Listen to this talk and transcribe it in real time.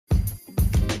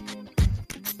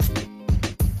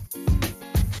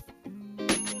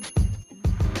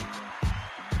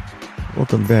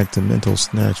Welcome back to Mental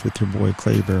Snatch with your boy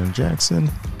Claiborne Jackson.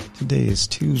 Today is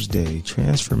Tuesday,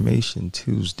 Transformation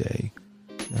Tuesday.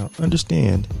 Now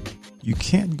understand, you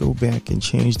can't go back and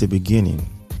change the beginning,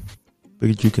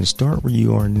 but you can start where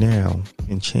you are now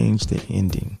and change the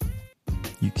ending.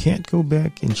 You can't go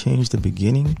back and change the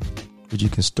beginning, but you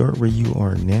can start where you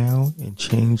are now and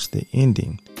change the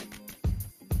ending.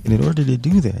 And in order to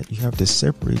do that, you have to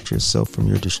separate yourself from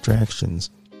your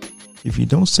distractions. If you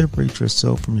don't separate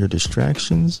yourself from your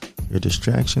distractions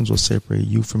will separate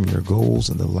you from your goals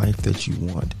and the life that you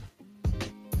want.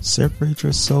 Separate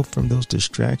yourself from those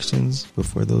distractions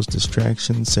before those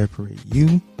distractions separate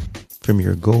you from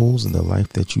your goals and the life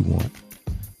that you want.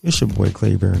 It's your boy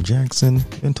Claiborne Jackson.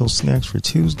 Mental Snacks for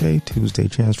Tuesday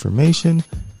Transformation.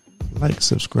 Like,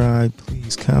 subscribe,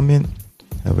 please comment.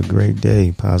 Have a great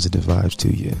day. Positive vibes to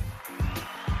you.